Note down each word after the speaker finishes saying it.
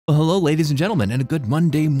Well, hello, ladies and gentlemen, and a good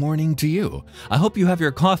Monday morning to you. I hope you have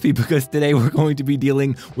your coffee because today we're going to be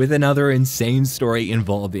dealing with another insane story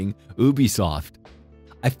involving Ubisoft.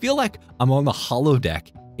 I feel like I'm on the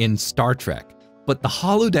holodeck in Star Trek, but the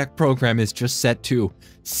holodeck program is just set to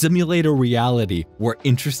simulate a reality where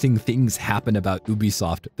interesting things happen about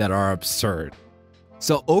Ubisoft that are absurd.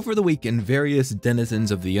 So over the weekend, various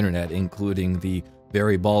denizens of the internet, including the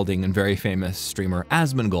very balding and very famous streamer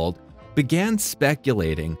Asmongold, began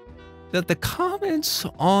speculating that the comments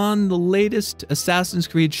on the latest Assassin's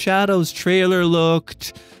Creed Shadows trailer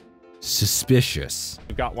looked suspicious.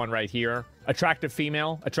 We've got one right here. Attractive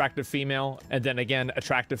female, and then again,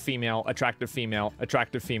 attractive female, attractive female,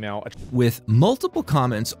 attractive female. With multiple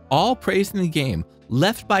comments all praising the game,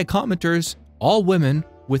 left by commenters, all women,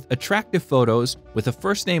 with attractive photos, with a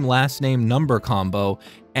first name, last name, number combo,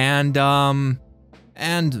 and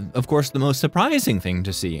of course, the most surprising thing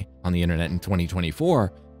to see on the internet in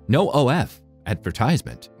 2024, no OF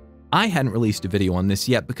advertisement. I hadn't released a video on this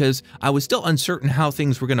yet because I was still uncertain how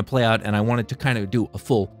things were going to play out, and I wanted to kind of do a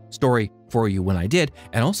full story for you when I did.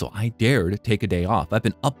 And also, I dared take a day off. I've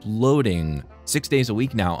been uploading 6 days a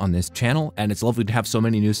week now on this channel, and it's lovely to have so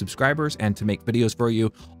many new subscribers and to make videos for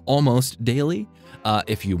you almost daily.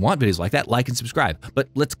 If you want videos like that, like and subscribe. But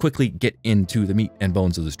let's quickly get into the meat and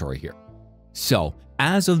bones of the story here. So,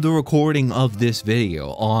 as of the recording of this video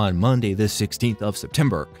on Monday, the 16th of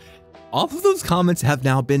September, all of those comments have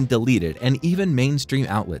now been deleted, and even mainstream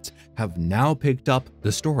outlets have now picked up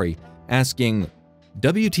the story asking,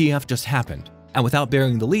 WTF just happened? And without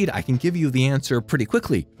bearing the lead, I can give you the answer pretty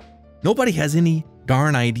quickly. Nobody has any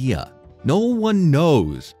darn idea. No one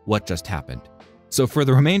knows what just happened. So for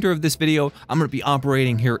the remainder of this video, I'm going to be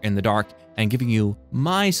operating here in the dark and giving you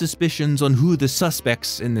my suspicions on who the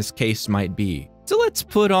suspects in this case might be. So let's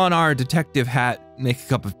put on our detective hat, make a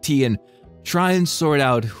cup of tea, and try and sort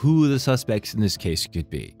out who the suspects in this case could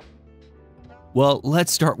be. Well,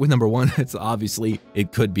 let's start with number one. It's obviously,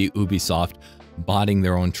 it could be Ubisoft botting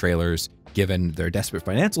their own trailers, given their desperate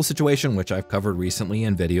financial situation, which I've covered recently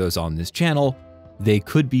in videos on this channel. They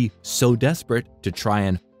could be so desperate to try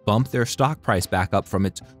and bump their stock price back up from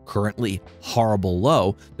its currently horrible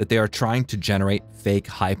low that they are trying to generate fake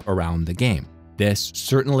hype around the game. This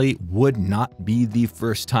certainly would not be the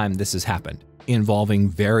first time this has happened, involving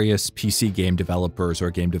various PC game developers or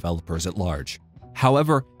game developers at large.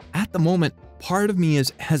 However, at the moment, part of me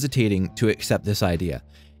is hesitating to accept this idea.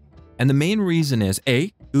 And the main reason is,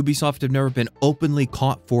 A, Ubisoft have never been openly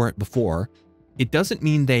caught for it before. It doesn't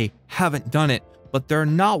mean they haven't done it, but they're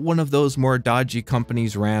not one of those more dodgy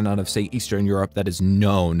companies ran out of, say, Eastern Europe that is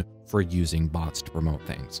known for using bots to promote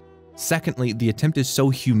things. Secondly, the attempt is so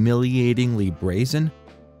humiliatingly brazen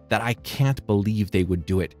that I can't believe they would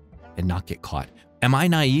do it and not get caught. Am I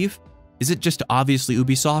naive? Is it just obviously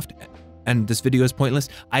Ubisoft and this video is pointless?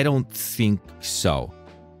 I don't think so.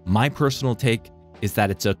 My personal take is that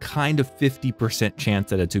it's a kind of 50% chance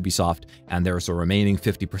that it's Ubisoft, and there's a remaining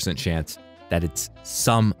 50% chance that it's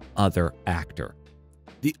some other actor.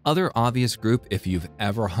 The other obvious group, if you've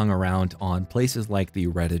ever hung around on places like the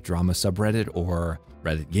Reddit drama subreddit or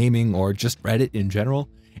Reddit gaming or just Reddit in general,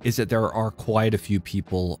 is that there are quite a few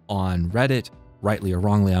people on Reddit, rightly or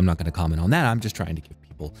wrongly. I'm not going to comment on that. I'm just trying to give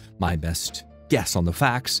people my best guess on the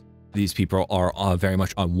facts. These people are very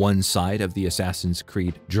much on one side of the Assassin's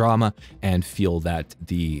Creed drama and feel that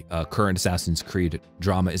the current Assassin's Creed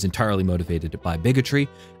drama is entirely motivated by bigotry.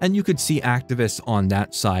 And you could see activists on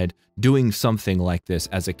that side doing something like this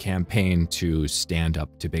as a campaign to stand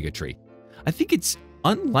up to bigotry. I think it's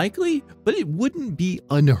unlikely, but it wouldn't be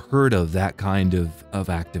unheard of. That kind of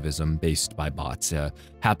activism based by bots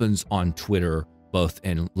happens on Twitter, both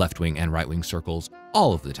in left-wing and right-wing circles,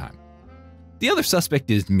 all of the time. The other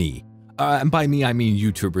suspect is me. And by me, I mean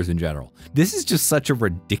YouTubers in general. This is just such a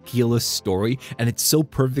ridiculous story, and it's so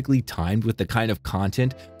perfectly timed with the kind of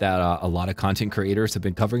content that a lot of content creators have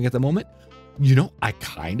been covering at the moment. You know, I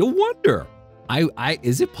kind of wonder,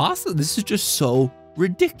 is it possible? This is just so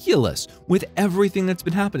ridiculous with everything that's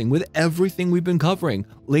been happening, with everything we've been covering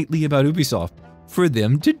lately about Ubisoft, for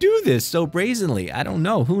them to do this so brazenly. I don't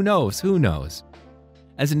know. Who knows? Who knows?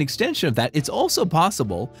 As an extension of that, it's also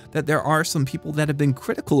possible that there are some people that have been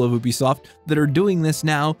critical of Ubisoft that are doing this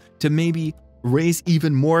now to maybe raise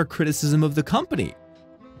even more criticism of the company.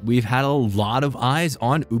 We've had a lot of eyes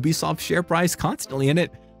on Ubisoft's share price constantly, and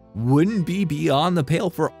it wouldn't be beyond the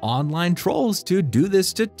pale for online trolls to do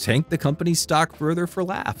this to tank the company's stock further for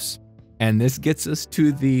laughs. And this gets us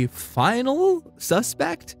to the final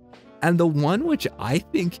suspect, and the one which I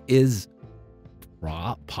think is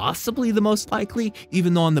possibly the most likely,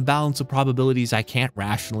 even though on the balance of probabilities, I can't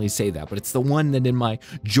rationally say that, but it's the one that in my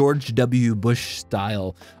George W. Bush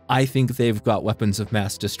style, I think they've got weapons of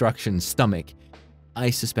mass destruction stomach,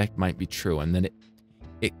 I suspect might be true. And then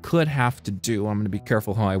it could have to do, I'm going to be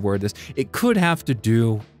careful how I word this, it could have to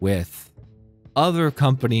do with other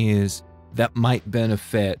companies that might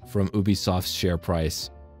benefit from Ubisoft's share price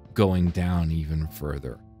going down even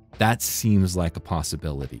further. That seems like a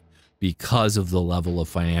possibility because of the level of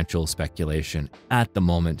financial speculation at the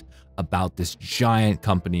moment about this giant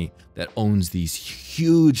company that owns these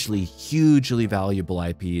hugely, hugely valuable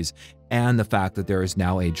IPs, and the fact that there is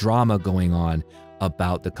now a drama going on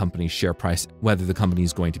about the company's share price, whether the company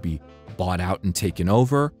is going to be bought out and taken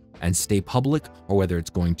over and stay public, or whether it's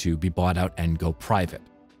going to be bought out and go private.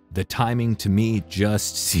 The timing to me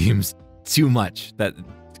just seems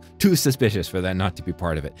too suspicious for that not to be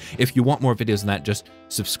part of it. If you want more videos on that, just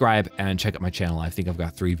subscribe and check out my channel. I think I've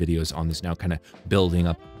got 3 videos on this now, kind of building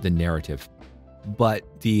up the narrative. But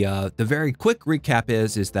the very quick recap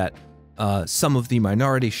is that some of the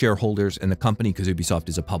minority shareholders in the company, because Ubisoft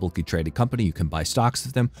is a publicly traded company, you can buy stocks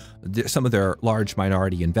of them. Some of their large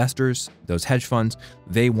minority investors, those hedge funds,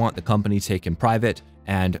 they want the company taken private,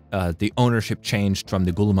 and the ownership changed from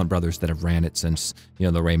the Guillemot brothers that have ran it since, you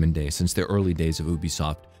know, the Raymond days, since the early days of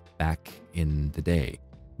Ubisoft back in the day.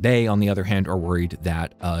 They, on the other hand, are worried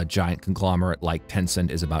that a giant conglomerate like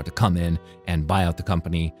Tencent is about to come in and buy out the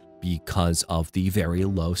company because of the very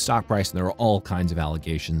low stock price. And there are all kinds of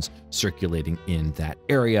allegations circulating in that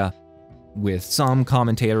area, with some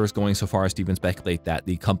commentators going so far as to even speculate that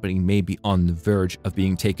the company may be on the verge of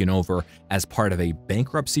being taken over as part of a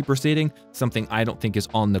bankruptcy proceeding, something I don't think is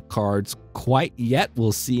on the cards quite yet.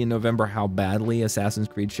 We'll see in November how badly Assassin's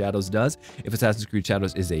Creed Shadows does. If Assassin's Creed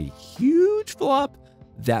Shadows is a huge flop,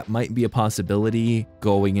 that might be a possibility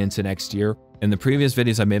going into next year. In the previous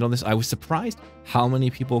videos I made on this, I was surprised how many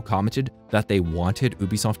people commented that they wanted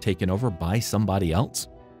Ubisoft taken over by somebody else.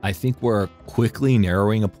 I think we're quickly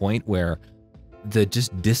narrowing a point where the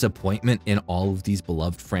just disappointment in all of these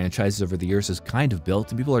beloved franchises over the years is kind of built,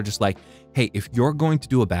 and people are just like, hey, if you're going to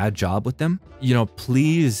do a bad job with them, you know,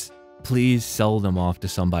 please sell them off to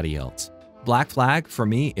somebody else. Black Flag, for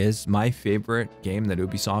me, is my favorite game that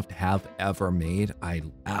Ubisoft have ever made. I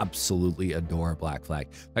absolutely adore Black Flag.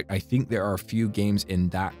 In fact, I think there are a few games in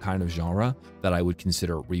that kind of genre that I would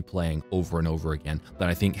consider replaying over and over again, that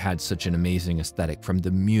I think had such an amazing aesthetic, from the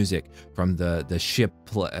music, from the ship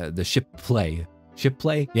play.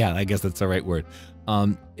 Yeah, I guess that's the right word.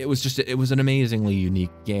 It was an amazingly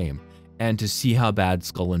unique game. And to see how bad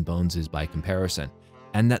Skull and Bones is by comparison.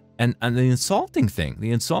 And the insulting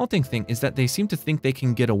thing is that they seem to think they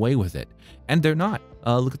can get away with it, and they're not.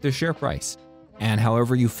 Look at their share price. And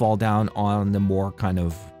however you fall down on the more kind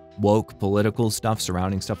of woke political stuff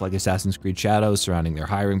surrounding stuff like Assassin's Creed Shadows, surrounding their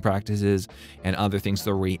hiring practices and other things,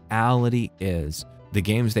 the reality is the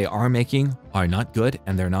games they are making are not good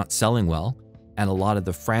and they're not selling well. And a lot of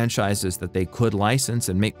the franchises that they could license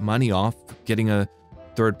and make money off, getting a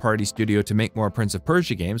third-party studio to make more Prince of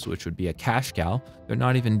Persia games, which would be a cash cow, they're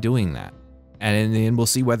not even doing that. And in the end, we'll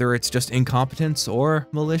see whether it's just incompetence or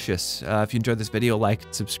malicious. If you enjoyed this video, like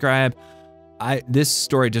and subscribe. This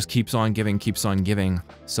story just keeps on giving.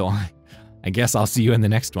 So I guess I'll see you in the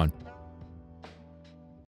next one.